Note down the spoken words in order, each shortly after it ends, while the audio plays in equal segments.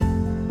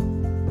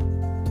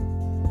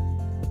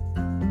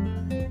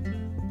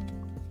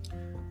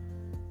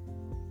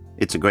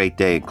It's a great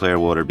day at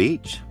Clearwater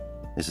Beach.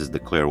 This is the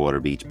Clearwater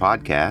Beach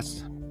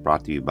podcast,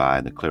 brought to you by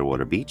the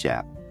Clearwater Beach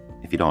app.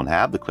 If you don't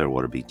have the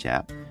Clearwater Beach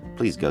app,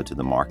 please go to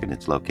the market.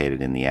 It's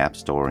located in the App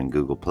Store and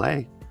Google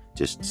Play.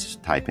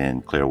 Just type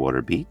in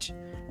Clearwater Beach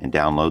and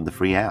download the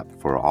free app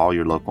for all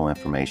your local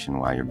information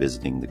while you're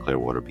visiting the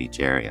Clearwater Beach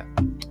area.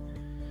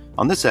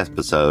 On this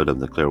episode of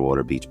the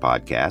Clearwater Beach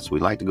podcast,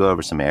 we'd like to go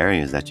over some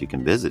areas that you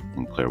can visit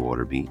in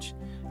Clearwater Beach.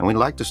 And we'd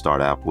like to start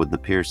out with the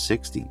Pier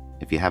 60.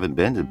 If you haven't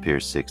been to Pier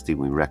 60,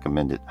 we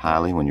recommend it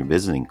highly when you're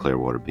visiting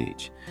Clearwater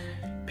Beach.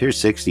 Pier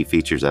 60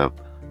 features a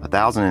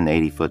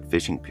 1,080-foot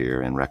fishing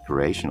pier and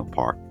recreational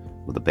park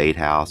with a bait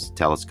house,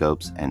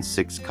 telescopes, and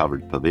 6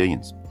 covered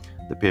pavilions.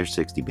 The Pier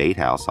 60 Bait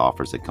House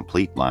offers a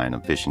complete line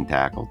of fishing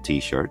tackle,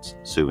 t-shirts,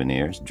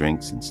 souvenirs,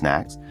 drinks, and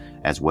snacks,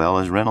 as well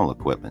as rental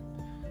equipment.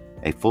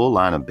 A full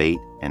line of bait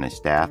and a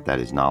staff that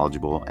is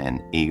knowledgeable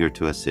and eager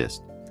to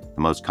assist.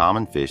 The most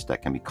common fish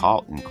that can be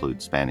caught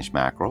include Spanish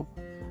mackerel,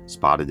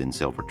 spotted and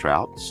silver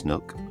trout,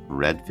 snook,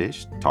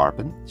 redfish,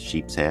 tarpon,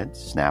 sheep's head,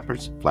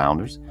 snappers,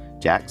 flounders,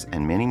 jacks,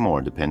 and many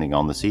more depending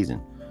on the season.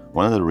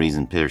 One of the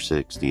reasons Pier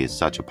 60 is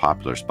such a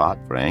popular spot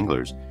for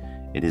anglers,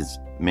 it is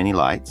many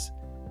lights,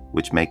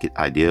 which make it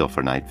ideal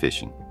for night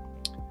fishing.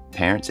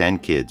 Parents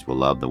and kids will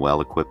love the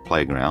well-equipped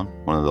playground,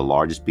 one of the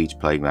largest beach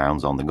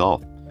playgrounds on the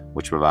Gulf,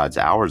 which provides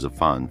hours of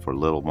fun for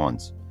little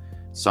ones.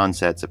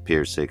 Sunsets at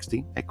Pier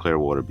 60 at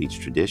Clearwater Beach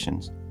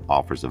Traditions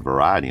offers a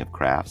variety of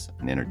crafts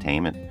and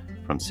entertainment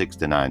from 6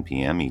 to 9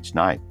 p.m. each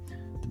night.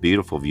 The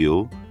beautiful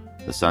view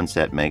the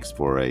sunset makes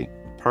for a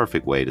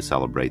perfect way to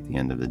celebrate the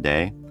end of the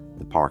day.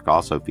 The park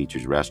also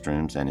features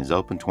restrooms and is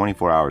open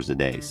 24 hours a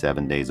day,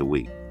 7 days a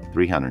week,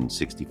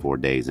 364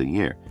 days a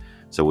year.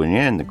 So when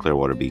you're in the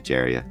Clearwater Beach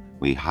area,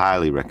 we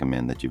highly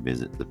recommend that you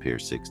visit the Pier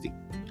 60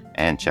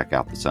 and check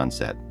out the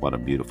sunset. What a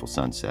beautiful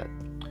sunset.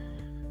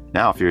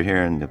 Now, if you're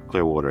here in the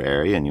Clearwater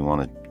area and you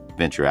want to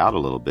venture out a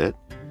little bit,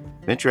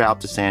 venture out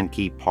to Sand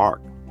Key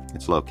Park.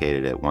 It's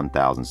located at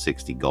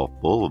 1060 Gulf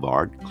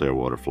Boulevard,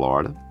 Clearwater,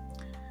 Florida.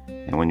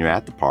 And when you're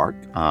at the park,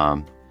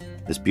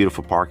 this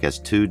beautiful park has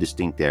 2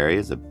 distinct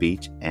areas, a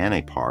beach and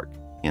a park.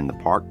 In the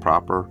park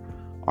proper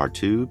are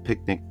 2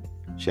 picnic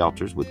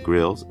shelters with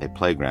grills, a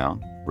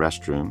playground,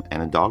 restroom,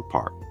 and a dog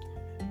park.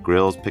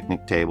 Grills,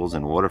 picnic tables,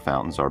 and water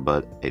fountains are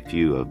but a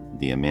few of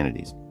the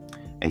amenities.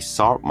 A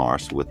salt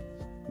marsh with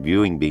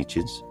viewing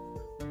beaches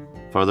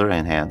further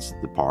enhance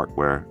the park,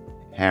 where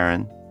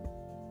heron,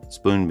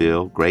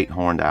 spoonbill, great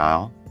horned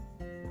owl,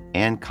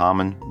 and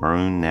common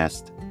maroon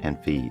nest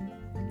and feed.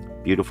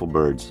 Beautiful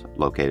birds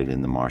located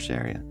in the marsh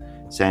area.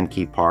 Sand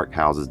Key Park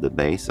houses the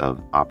base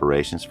of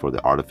operations for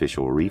the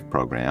Artificial Reef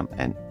Program,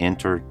 an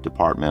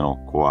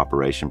interdepartmental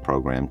cooperation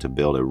program to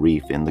build a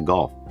reef in the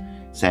Gulf.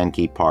 Sand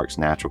Key Park's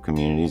natural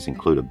communities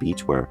include a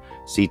beach where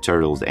sea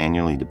turtles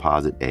annually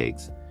deposit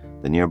eggs.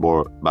 The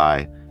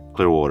nearby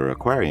Clearwater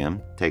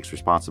Aquarium takes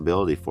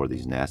responsibility for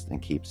these nests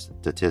and keeps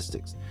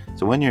statistics.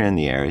 So when you're in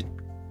the area,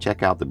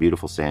 check out the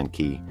beautiful Sand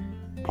Key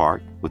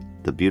Park with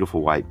the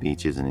beautiful white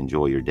beaches and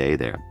enjoy your day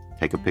there.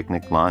 Take a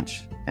picnic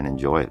lunch and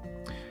enjoy it.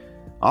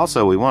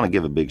 Also, we want to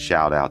give a big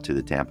shout out to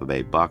the Tampa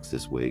Bay Bucks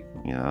this week.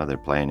 You know, they're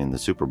playing in the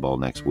Super Bowl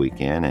next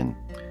weekend, and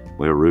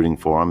we're rooting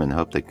for them and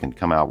hope they can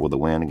come out with a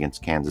win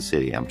against Kansas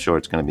City. I'm sure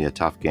it's going to be a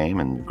tough game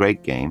and a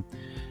great game,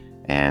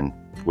 and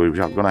we're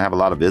going to have a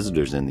lot of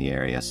visitors in the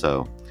area,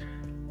 so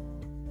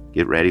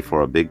get ready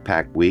for a big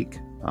packed week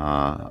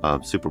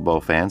of Super Bowl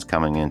fans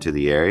coming into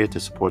the area to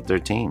support their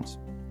teams.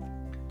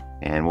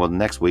 And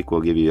next week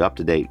we'll give you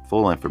up-to-date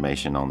full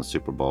information on the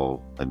Super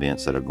Bowl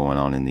events that are going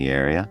on in the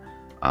area,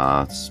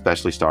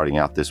 especially starting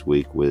out this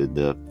week with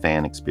the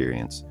fan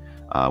experience.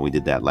 We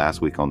did that last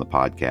week on the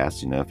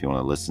podcast. You know, if you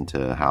want to listen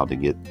to how to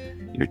get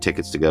your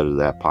tickets to go to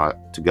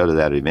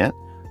that event,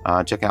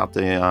 check out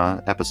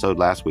the episode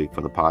last week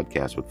for the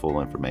podcast with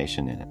full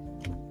information in it.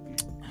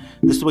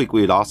 This week,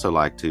 we'd also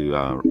like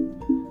to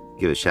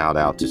give a shout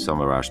out to some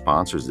of our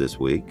sponsors this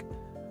week.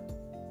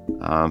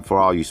 For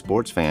all you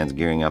sports fans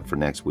gearing up for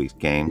next week's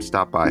game,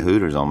 stop by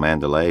Hooters on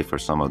Mandalay for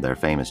some of their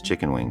famous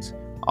chicken wings.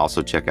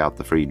 Also, check out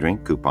the free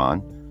drink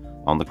coupon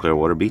on the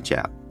Clearwater Beach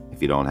app.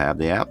 If you don't have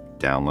the app,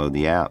 download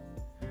the app.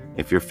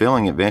 If you're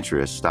feeling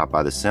adventurous, stop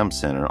by the Sim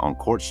Center on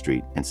Court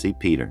Street and see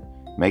Peter.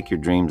 Make your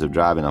dreams of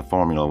driving a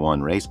Formula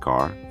One race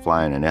car,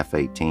 flying an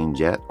F-18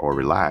 jet, or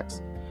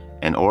relax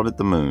and orbit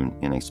the moon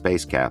in a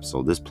space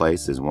capsule. This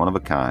place is one of a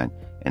kind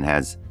and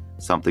has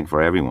something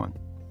for everyone.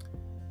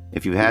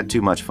 If you've had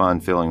too much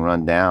fun feeling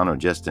run down or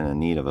just in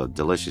need of a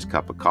delicious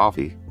cup of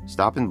coffee,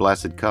 stop in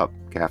Blessed Cup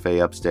Cafe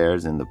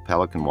upstairs in the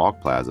Pelican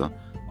Walk Plaza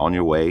on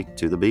your way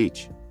to the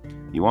beach.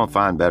 You won't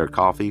find better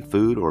coffee,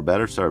 food, or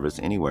better service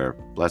anywhere.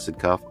 Blessed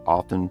Cup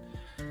often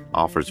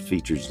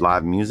features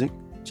live music.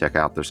 Check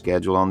out their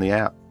schedule on the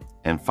app.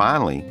 And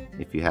finally,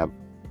 if you have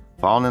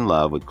fallen in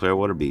love with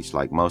Clearwater Beach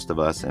like most of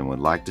us and would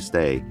like to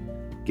stay,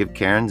 give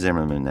Karen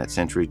Zimmerman at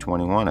Century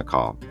 21 a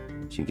call.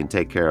 She can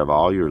take care of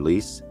all your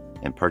lease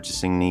and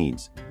purchasing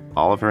needs.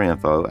 All of her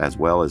info, as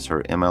well as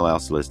her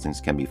MLS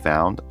listings, can be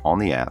found on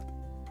the app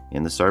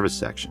in the service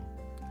section.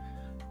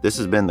 This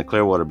has been the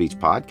Clearwater Beach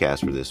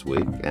Podcast for this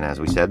week. And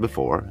as we said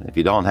before, if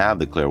you don't have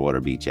the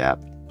Clearwater Beach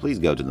app, please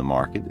go to the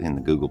market in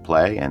the Google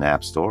Play and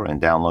App Store and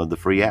download the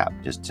free app.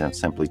 Just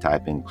simply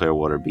type in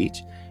Clearwater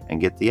Beach and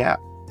get the app.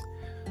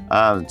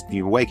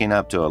 You're waking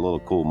up to a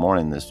little cool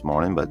morning this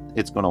morning, but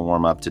it's going to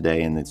warm up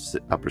today in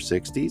the upper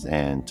 60s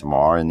and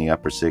tomorrow in the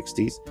upper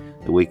 60s.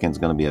 The weekend's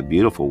going to be a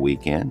beautiful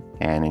weekend,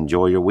 and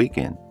enjoy your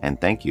weekend. And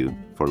thank you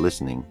for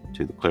listening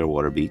to the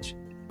Clearwater Beach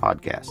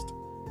Podcast.